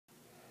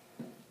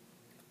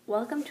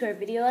Welcome to our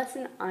video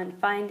lesson on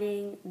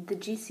finding the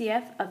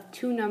GCF of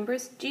two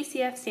numbers.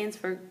 GCF stands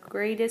for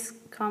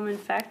greatest common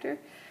factor,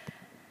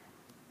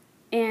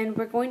 and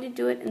we're going to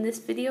do it in this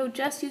video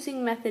just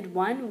using method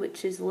 1,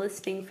 which is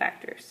listing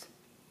factors.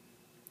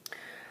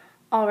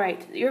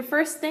 Alright, your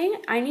first thing,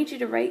 I need you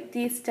to write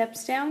these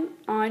steps down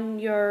on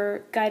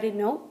your guided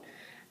note.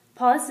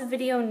 Pause the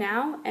video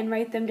now and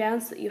write them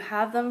down so that you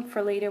have them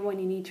for later when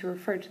you need to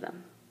refer to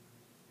them.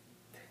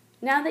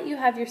 Now that you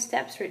have your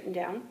steps written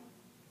down,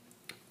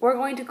 we're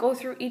going to go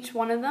through each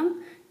one of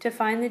them to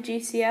find the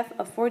GCF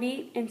of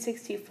 48 and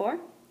 64.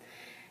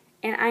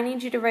 And I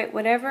need you to write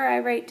whatever I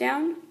write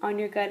down on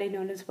your guided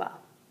note as well.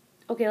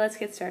 Okay, let's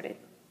get started.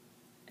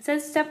 It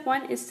says step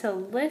 1 is to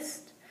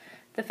list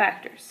the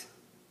factors.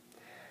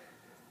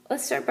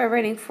 Let's start by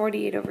writing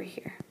 48 over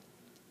here.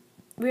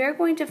 We are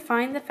going to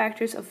find the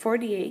factors of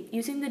 48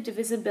 using the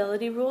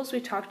divisibility rules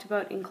we talked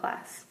about in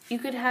class. You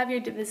could have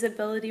your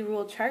divisibility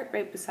rule chart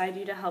right beside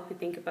you to help you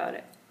think about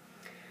it.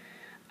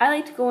 I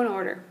like to go in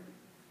order.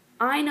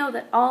 I know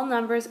that all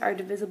numbers are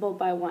divisible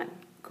by 1.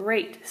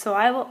 Great, so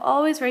I will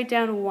always write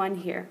down 1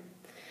 here.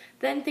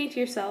 Then think to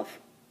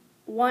yourself,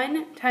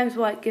 1 times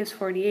what gives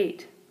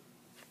 48?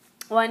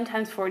 1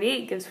 times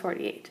 48 gives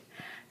 48.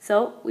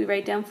 So we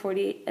write down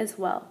 48 as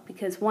well,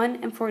 because 1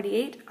 and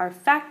 48 are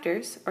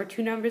factors, or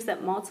two numbers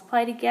that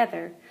multiply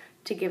together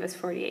to give us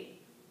 48.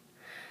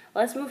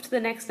 Let's move to the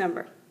next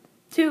number,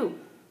 2.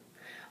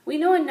 We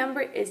know a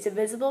number is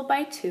divisible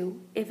by 2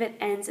 if it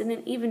ends in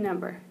an even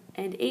number,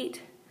 and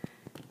 8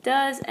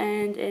 does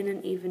end in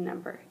an even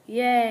number.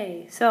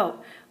 Yay!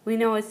 So we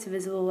know it's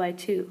divisible by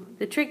 2.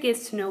 The trick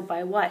is to know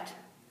by what.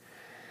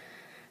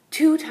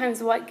 2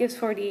 times what gives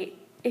 48?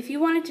 If you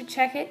wanted to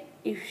check it,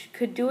 you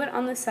could do it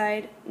on the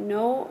side,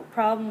 no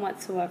problem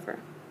whatsoever.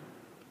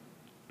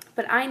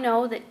 But I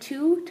know that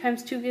 2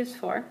 times 2 gives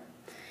 4,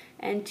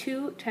 and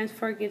 2 times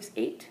 4 gives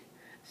 8.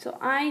 So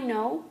I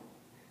know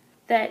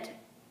that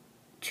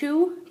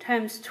 2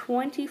 times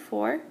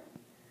 24,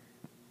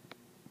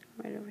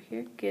 right over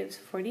here, gives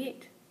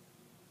 48.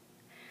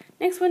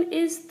 Next one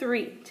is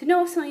 3. To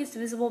know if something is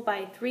divisible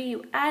by 3,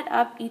 you add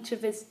up each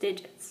of its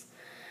digits.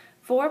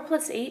 4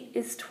 plus 8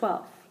 is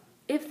 12.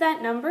 If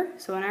that number,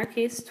 so in our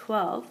case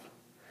 12,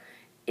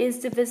 is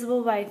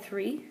divisible by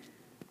 3,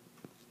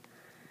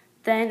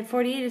 then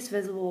 48 is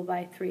divisible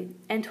by 3.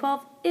 And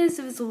 12 is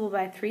divisible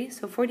by 3,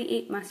 so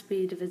 48 must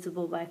be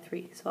divisible by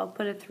 3. So I'll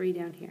put a 3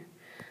 down here.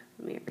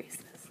 Let me erase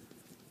this.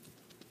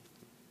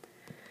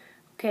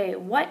 Okay,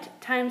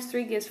 what times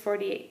 3 gives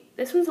 48?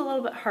 This one's a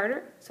little bit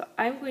harder, so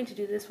I'm going to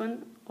do this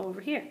one over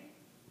here.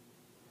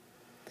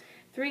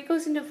 3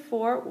 goes into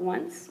 4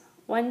 once.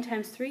 1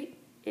 times 3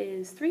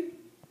 is 3.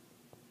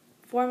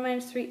 4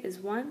 minus 3 is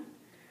 1.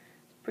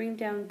 Bring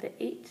down the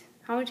 8.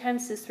 How many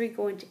times does 3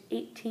 go into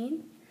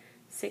 18?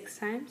 6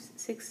 times.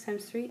 6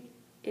 times 3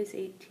 is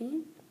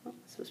 18. Oh,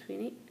 it's supposed to be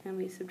an 8. And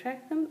we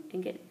subtract them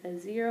and get a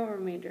 0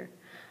 remainder.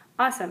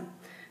 Awesome.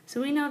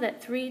 So we know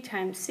that 3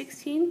 times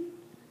 16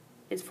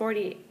 is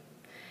 48.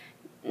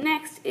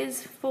 Next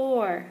is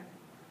 4.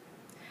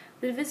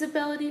 The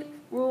divisibility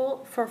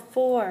rule for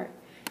 4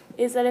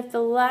 is that if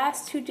the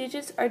last two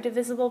digits are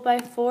divisible by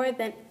 4,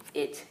 then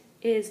it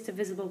is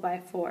divisible by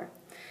 4.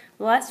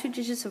 The last two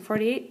digits of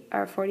 48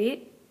 are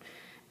 48,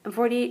 and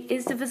 48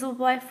 is divisible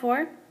by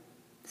 4,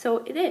 so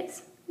it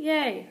is.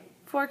 Yay!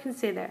 4 can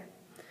stay there.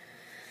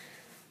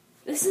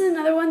 This is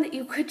another one that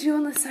you could do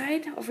on the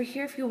side over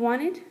here if you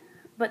wanted,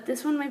 but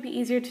this one might be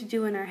easier to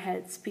do in our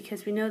heads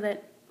because we know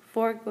that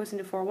 4 goes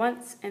into 4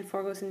 once and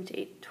 4 goes into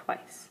 8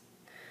 twice.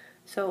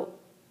 So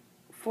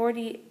 4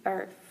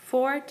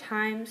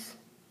 times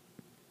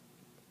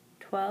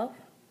 12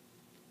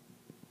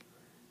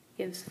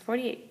 gives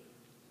 48.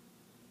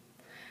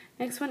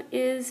 Next one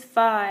is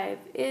 5.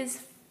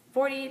 Is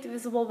 48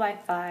 divisible by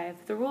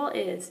 5? The rule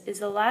is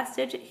the last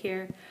digit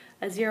here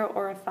a 0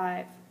 or a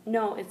 5?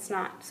 No, it's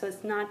not. So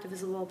it's not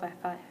divisible by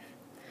 5.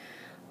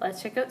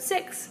 Let's check out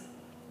 6.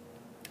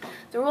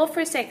 The rule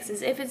for 6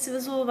 is if it's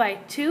divisible by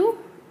 2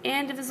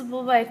 and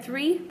divisible by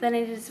 3, then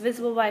it is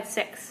divisible by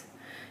 6.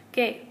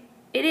 Okay,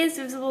 it is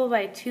divisible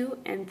by 2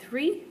 and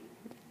 3.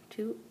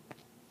 2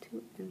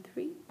 and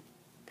 3.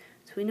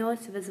 So we know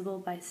it's divisible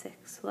by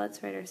 6. So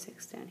let's write our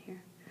 6 down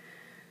here.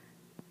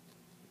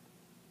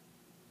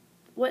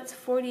 What's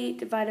 48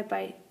 divided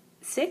by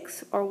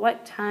 6, or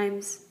what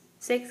times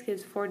 6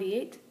 gives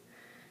 48?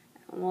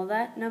 Well,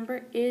 that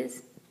number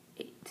is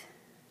 8.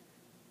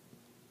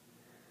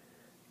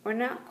 We're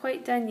not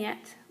quite done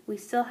yet. We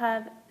still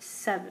have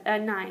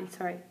 9.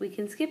 We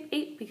can skip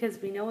 8 because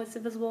we know it's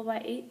divisible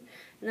by 8.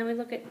 And then we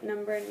look at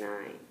number 9.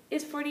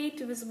 Is 48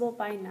 divisible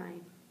by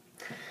 9?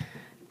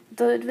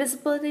 The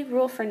divisibility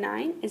rule for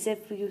 9 is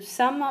if you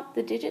sum up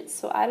the digits,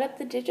 so add up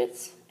the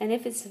digits, and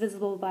if it's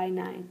divisible by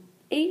 9.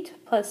 8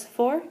 plus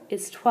 4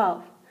 is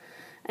 12.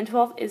 And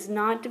 12 is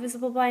not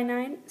divisible by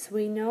 9, so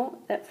we know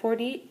that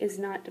 48 is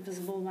not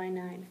divisible by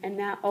 9. And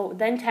now,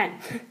 then 10.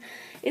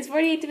 Is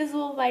 48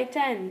 divisible by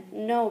 10?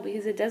 No,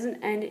 because it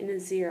doesn't end in a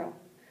 0.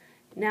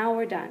 Now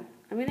we're done.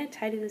 I'm going to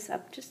tidy this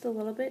up just a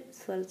little bit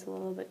so that it's a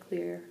little bit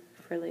clearer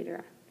for later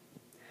on.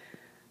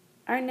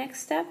 our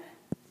next step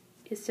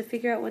is to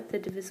figure out what the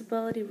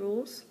divisibility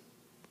rules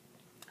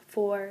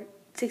for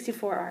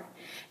 64 are.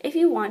 If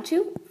you want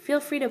to,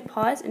 feel free to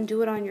pause and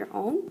do it on your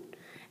own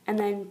and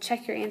then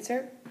check your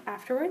answer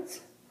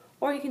afterwards,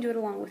 or you can do it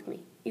along with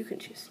me. You can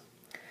choose.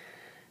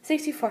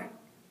 64.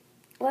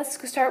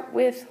 Let's start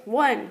with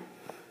 1.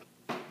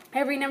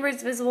 Every number is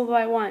divisible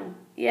by 1.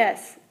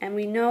 Yes, and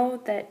we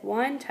know that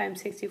 1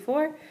 times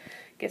 64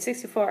 gives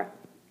 64.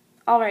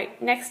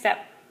 Alright, next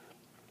step.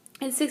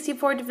 Is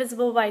 64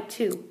 divisible by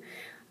 2?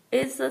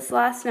 Is this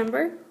last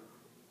number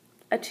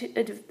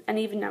an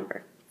even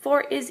number?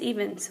 4 is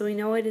even, so we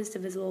know it is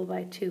divisible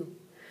by 2.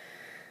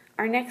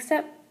 Our next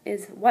step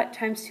is what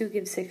times 2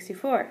 gives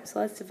 64? So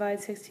let's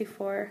divide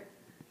 64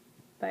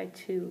 by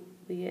 2.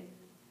 We get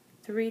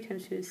 3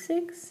 times 2 is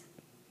 6,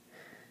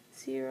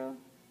 0,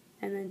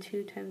 and then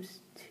 2 times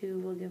 2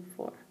 will give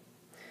 4.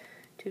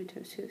 2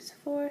 times 2 is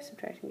 4,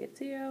 subtracting gets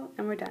 0,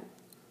 and we're done.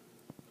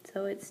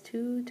 So it's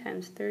 2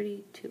 times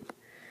 32.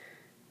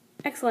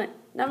 Excellent.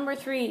 Number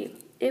 3.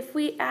 If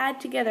we add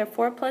together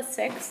 4 plus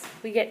 6,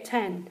 we get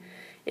 10.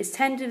 Is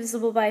 10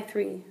 divisible by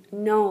 3?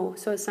 No,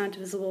 so it's not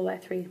divisible by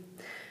 3.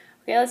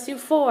 Okay, let's do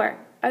 4.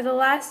 Are the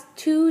last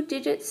 2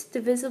 digits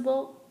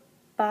divisible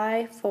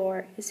by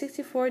 4? Is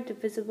 64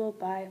 divisible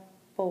by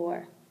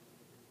 4?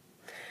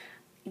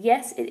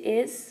 Yes, it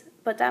is,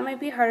 but that might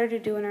be harder to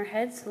do in our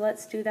heads, so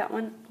let's do that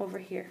one over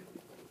here.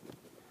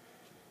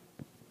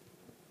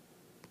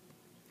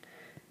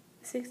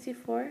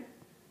 64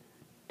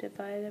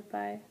 divided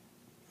by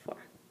 4.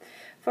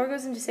 4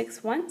 goes into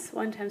 6 once.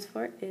 1 times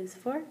 4 is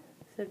 4.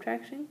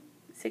 Subtraction.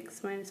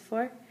 6 minus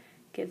 4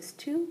 gives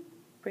 2.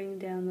 Bring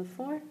down the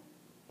 4.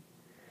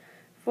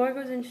 4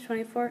 goes into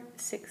 24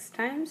 6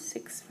 times.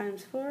 6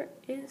 times 4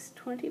 is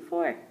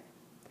 24.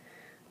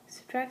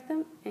 Subtract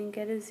them and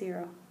get a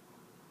 0.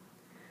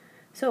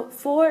 So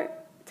 4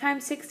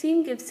 times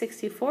 16 gives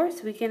 64,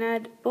 so we can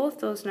add both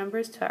those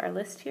numbers to our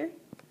list here.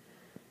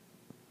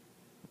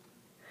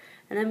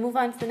 And then move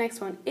on to the next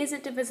one. Is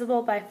it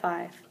divisible by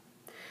 5?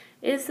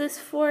 Is this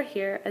 4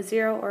 here a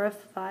 0 or a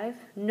 5?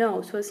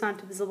 No, so it's not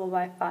divisible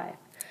by 5.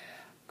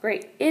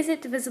 Great. Is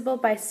it divisible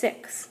by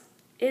 6?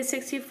 Is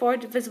 64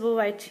 divisible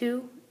by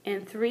 2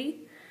 and 3?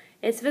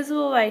 It's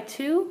divisible by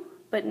 2,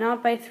 but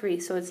not by 3,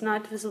 so it's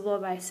not divisible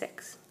by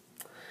 6.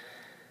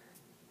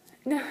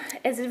 No,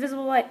 is it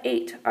divisible by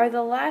 8? Are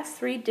the last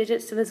 3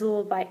 digits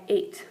divisible by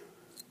 8?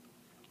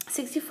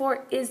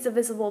 64 is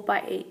divisible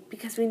by 8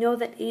 because we know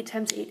that 8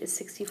 times 8 is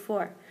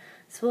 64.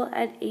 So we'll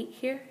add 8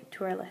 here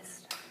to our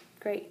list.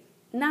 Great.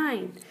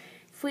 9.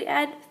 If we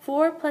add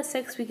 4 plus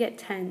 6, we get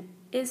 10.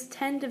 Is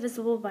 10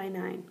 divisible by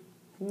 9?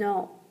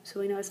 No. So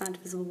we know it's not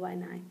divisible by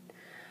 9. All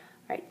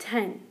right,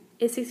 10.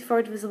 Is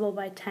 64 divisible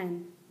by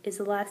 10? Is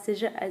the last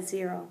digit a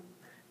 0?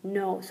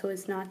 No, so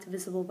it's not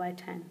divisible by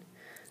 10.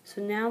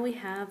 So now we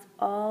have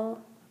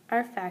all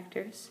our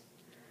factors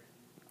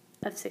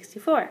of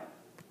 64.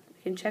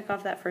 We can check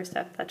off that first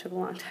step. That took a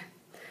long time.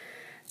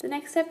 The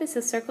next step is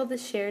to circle the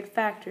shared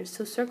factors.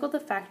 So circle the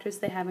factors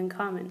they have in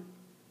common.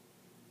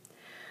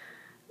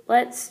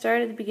 Let's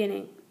start at the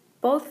beginning.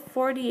 Both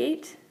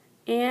 48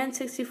 and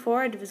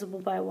 64 are divisible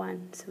by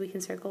 1, so we can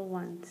circle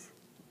 1s.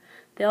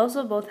 They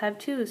also both have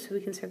 2s, so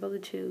we can circle the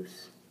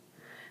 2s.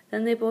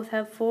 Then they both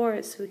have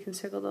 4s, so we can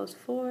circle those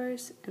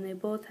 4s, and they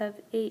both have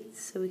 8s,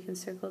 so we can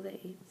circle the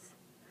 8s.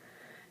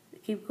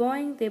 Keep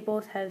going, they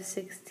both have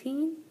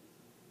 16,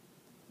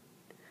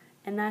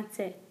 and that's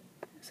it.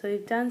 So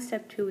we've done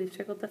step 2, we've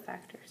circled the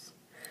factors.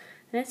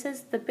 And it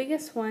says the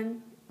biggest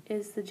one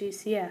is the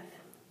GCF.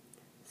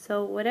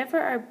 So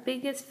whatever our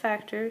biggest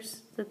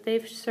factors that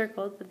they've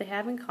circled, that they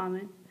have in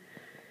common,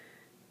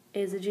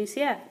 is the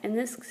GCF. In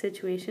this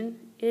situation,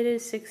 it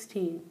is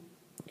 16.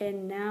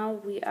 And now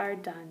we are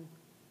done.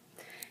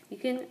 You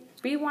can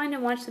rewind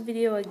and watch the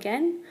video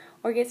again,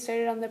 or get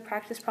started on the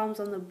practice problems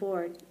on the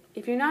board.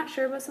 If you're not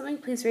sure about something,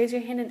 please raise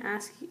your hand and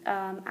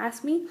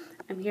ask me.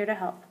 I'm here to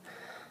help.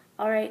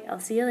 Alright,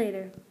 I'll see you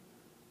later.